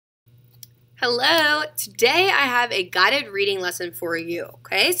Hello, today I have a guided reading lesson for you,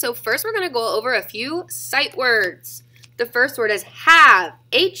 okay? So first we're going to go over a few sight words. The first word is have,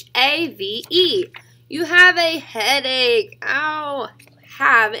 H-A-V-E. You have a headache. Ow,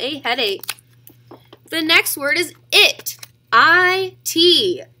 have a headache. The next word is it,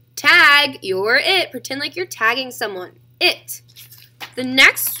 I-T. Tag your it. Pretend like you're tagging someone. It. The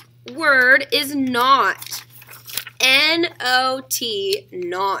next word is not, N-O-T,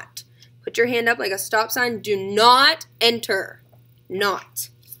 not. Put your hand up like a stop sign. Do not enter. Not.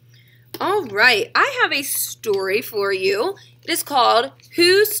 All right. I have a story for you. It is called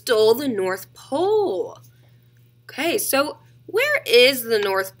Who Stole the North Pole? Okay, so where is the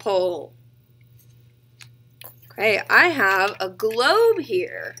North Pole? Okay, I have a globe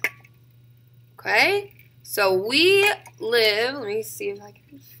here. Okay, so we live, let me see if I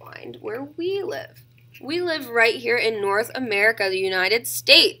can find where we live. We live right here in North America, the United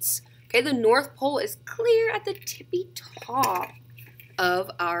States. Okay, the North Pole is clear at the tippy top of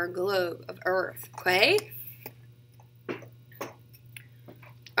our globe of Earth, okay?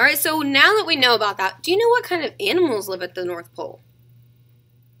 All right, so now that we know about that, do you know what kind of animals live at the North Pole?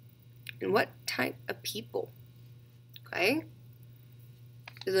 And what type of people? Okay?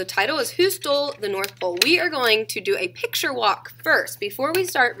 The title is Who Stole the North Pole? We are going to do a picture walk first before we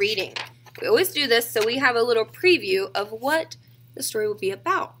start reading. We always do this so we have a little preview of what the story will be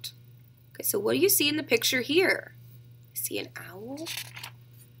about. Okay, so what do you see in the picture here? I see an owl.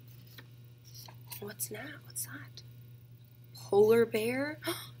 What's that? What's that? Polar bear?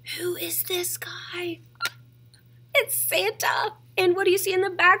 Who is this guy? It's Santa. And what do you see in the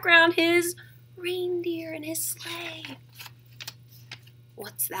background? His reindeer and his sleigh.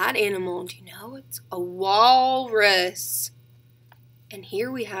 What's that animal? Do you know? It's a walrus. And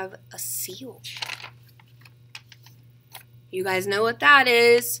here we have a seal. You guys know what that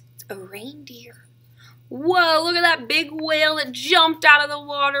is? A reindeer. Whoa, look at that big whale that jumped out of the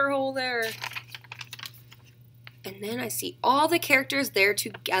water hole there. And then I see all the characters there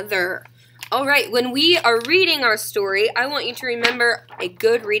together. All right, when we are reading our story, I want you to remember a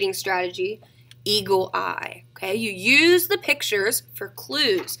good reading strategy, eagle eye. Okay, you use the pictures for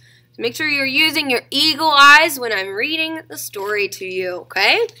clues. So make sure you're using your eagle eyes when I'm reading the story to you,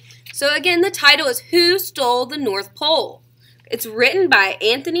 okay? So again, the title is Who Stole the North Pole? It's written by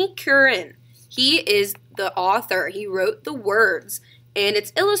Anthony Curran. He is the author. He wrote the words. And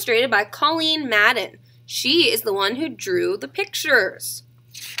it's illustrated by Colleen Madden. She is the one who drew the pictures.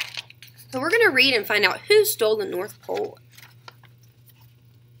 So we're going to read and find out who stole the North Pole.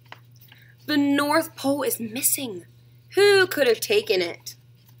 The North Pole is missing. Who could have taken it?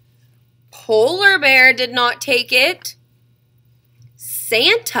 Polar bear did not take it.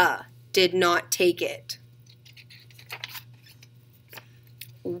 Santa did not take it.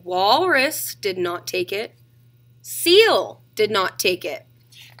 Walrus did not take it. Seal did not take it.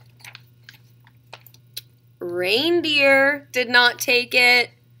 Reindeer did not take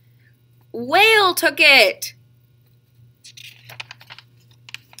it. Whale took it.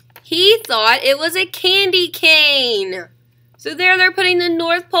 He thought it was a candy cane. So there they're putting the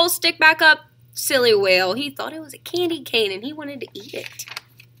North Pole stick back up. Silly whale. He thought it was a candy cane and he wanted to eat it.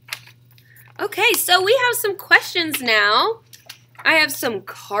 Okay, so we have some questions now. I have some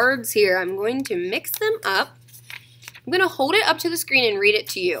cards here. I'm going to mix them up. I'm going to hold it up to the screen and read it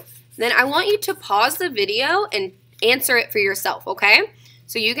to you. Then I want you to pause the video and answer it for yourself, okay?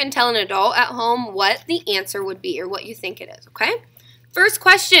 So you can tell an adult at home what the answer would be or what you think it is, okay? First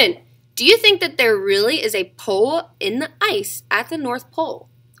question, do you think that there really is a pole in the ice at the North Pole?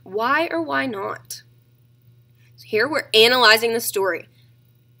 Why or why not? So here we're analyzing the story.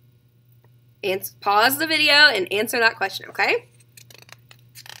 Pause the video and answer that question, okay?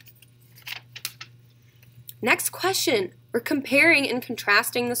 Next question, we're comparing and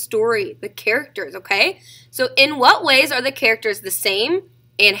contrasting the story, the characters, okay? So in what ways are the characters the same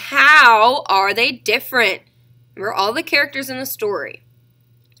and how are they different? Remember all the characters in the story.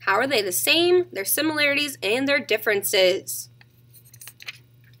 How are they the same, their similarities, and their differences?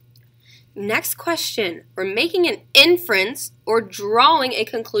 Next question, we're making an inference or drawing a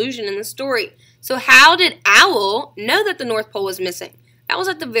conclusion in the story. So how did Owl know that the North Pole was missing? That was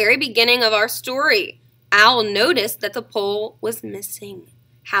at the very beginning of our story. Owl noticed that the pole was missing.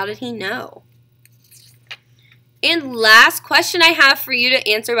 How did he know? And last question I have for you to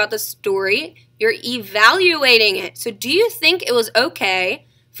answer about the story, you're evaluating it. So do you think it was okay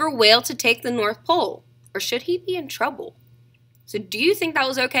for Whale to take the North Pole? Or should he be in trouble? So do you think that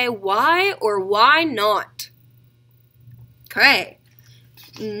was okay? Why or why not? Okay.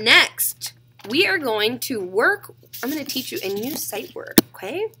 Next, we are going to work, I'm going to teach you a new sight word,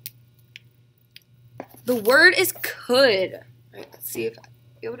 okay? The word is could. All right, let's see if I'm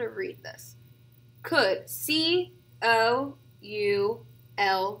able to read this. Could. C-O-U-L-D.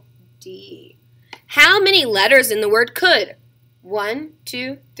 How many letters in the word could? 1,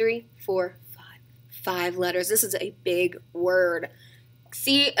 2, 3, 4, 5. 5 letters. This is a big word.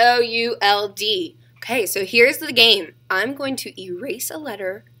 C-O-U-L-D. Okay, so here's the game. I'm going to erase a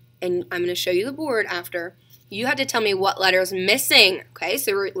letter, and I'm going to show you the board after. You have to tell me what letter is missing. Okay,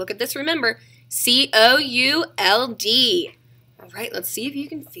 so look at this, remember. C-O-U-L-D. All right, let's see if you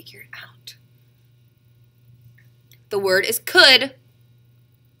can figure it out. The word is could.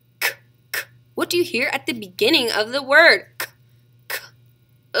 What do you hear at the beginning of the word?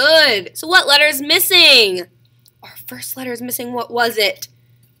 Could. So what letter is missing? Our first letter is missing. What was it?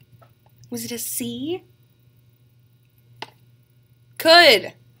 Was it a C?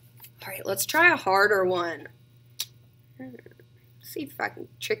 Could. All right, let's try a harder one. Let's see if I can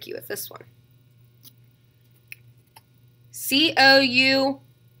trick you with this one. C-O-U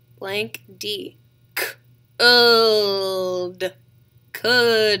blank D. Could.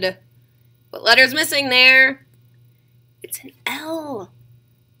 Could. What letter's missing there? It's an L.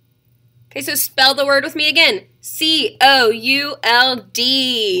 Okay, so spell the word with me again. C-O-U-L-D.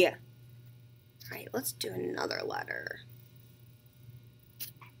 All right, let's do another letter.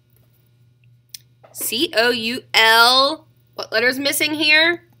 C-O-U-L. What letter's missing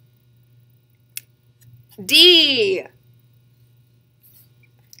here? D.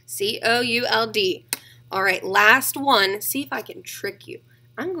 C-O-U-L-D. All right, last one. See if I can trick you.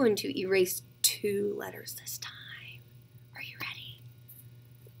 I'm going to erase 2 letters this time. Are you ready?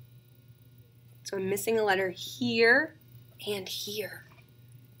 So I'm missing a letter here and here.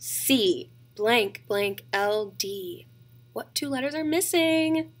 C blank blank L-D. What 2 letters are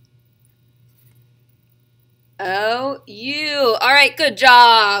missing? O-U. All right, good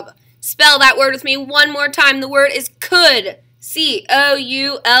job. Spell that word with me one more time. The word is could.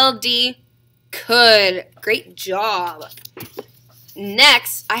 C-O-U-L-D. Could. Great job.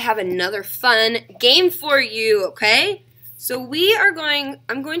 Next, I have another fun game for you, okay? So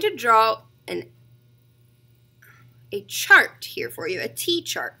I'm going to draw a chart here for you, a T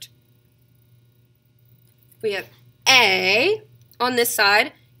chart. We have A on this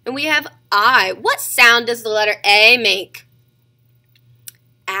side, and we have I. What sound does the letter A make?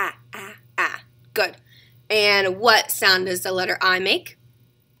 Ah, ah, ah. Good. And what sound does the letter I make?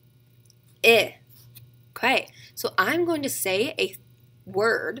 I. Okay, so I'm going to say a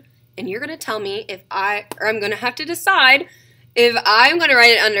word, and you're going to tell me I'm going to have to decide if I'm going to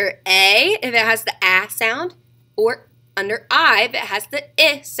write it under A, if it has the A sound, or under I, if it has the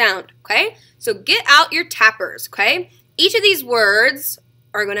I sound, okay? So get out your tappers, okay? Each of these words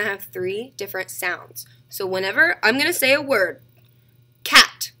are going to have 3 different sounds. So whenever I'm going to say a word,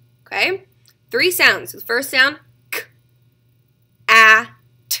 cat, okay? 3 sounds. The first sound, k, a,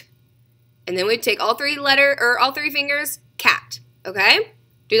 t. And then we take all 3 fingers, cat. Okay?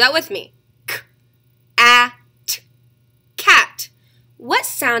 Do that with me. K, a, t, cat. What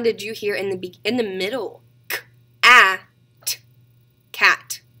sound did you hear in the middle? K, a, t,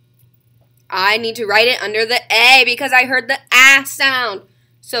 cat. I need to write it under the A because I heard the A sound.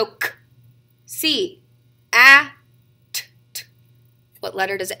 So k, C, a, t, t. What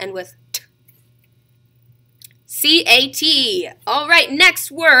letter does it end with? T. C-A-T. All right, next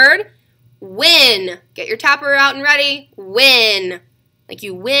word. Win. Get your tapper out and ready. Win. Like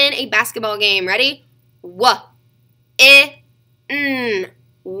you win a basketball game. Ready? W-I-N.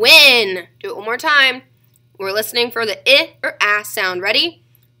 Win. Do it one more time. We're listening for the I or A sound. Ready?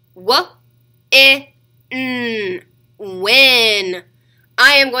 W-I-N. Win.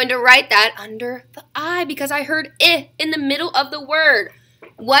 I am going to write that under the I because I heard I in the middle of the word.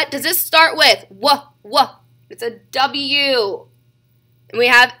 What does this start with? W. It's a W. And we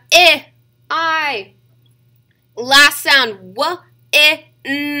have I. Last sound,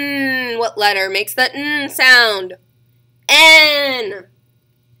 N. What letter makes the N sound? N.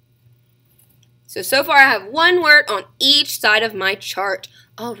 So far I have 1 word on each side of my chart.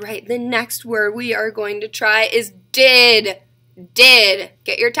 All right, the next word we are going to try is did. Did.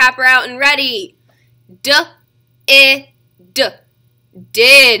 Get your tapper out and ready. D-I-D.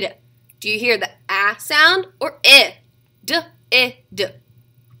 Did. Do you hear the A sound or I? D-I-D.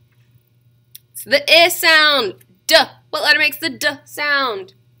 It's the I sound. D. What letter makes the D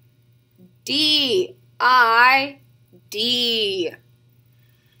sound? D-I-D.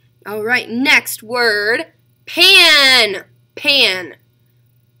 All right, next word, pan. Pan.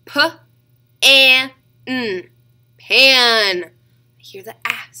 P-A-N. Pan. I hear the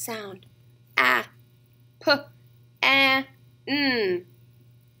A sound. A. P-A-N.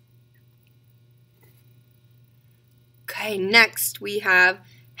 Okay, next we have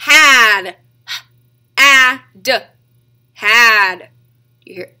had. Had. Had.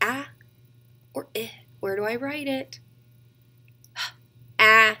 Do you hear ah or eh? Where do I write it?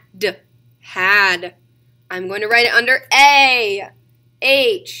 Ad. Had. I'm going to write it under A.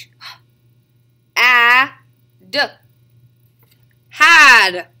 H. Ad.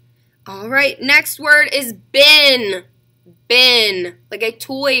 Had. All right, next word is bin. Bin. Like a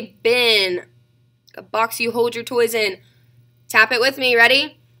toy bin. A box you hold your toys in. Tap it with me.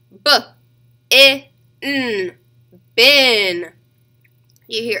 Ready? B-I-N. Bin.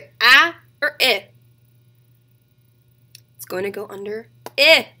 You hear ah or I? It's going to go under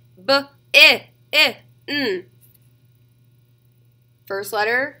I. B-I-N. First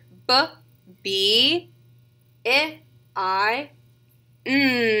letter B. B-I-N.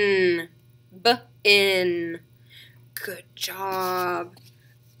 B-in. Good job.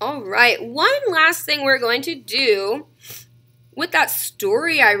 All right, one last thing we're going to do with that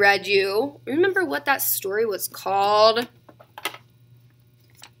story I read you. Remember what that story was called?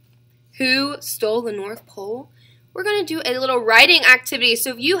 Who Stole the North Pole? We're going to do a little writing activity.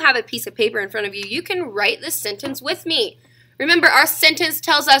 So if you have a piece of paper in front of you, you can write this sentence with me. Remember, our sentence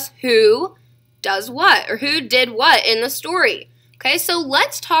tells us who does what or who did what in the story. Okay, so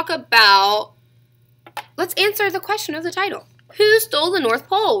let's answer the question of the title. Who stole the North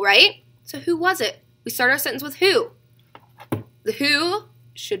Pole, right? So who was it? We start our sentence with who. The who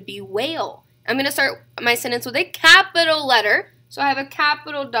should be whale. I'm going to start my sentence with a capital letter. So I have a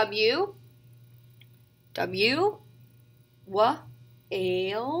capital W. W.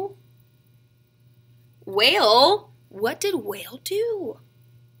 Whale. Whale? What did whale do?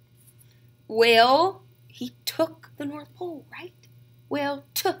 Whale, he took the North Pole, right? Whale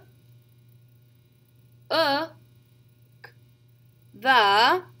took. The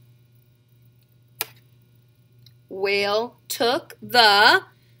whale took the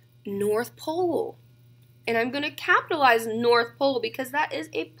North Pole. And I'm going to capitalize North Pole because that is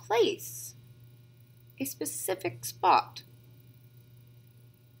a place, a specific spot.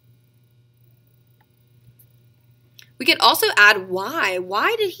 We could also add why.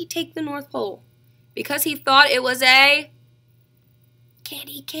 Why did he take the North Pole? Because he thought it was a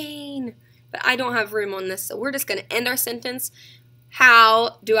candy cane. But I don't have room on this, so we're just going to end our sentence.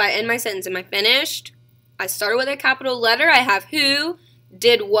 How do I end my sentence? Am I finished? I started with a capital letter. I have who,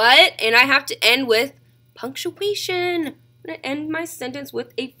 did what, and I have to end with punctuation. I'm going to end my sentence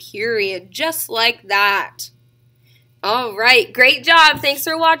with a period, just like that. All right, great job. Thanks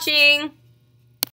for watching.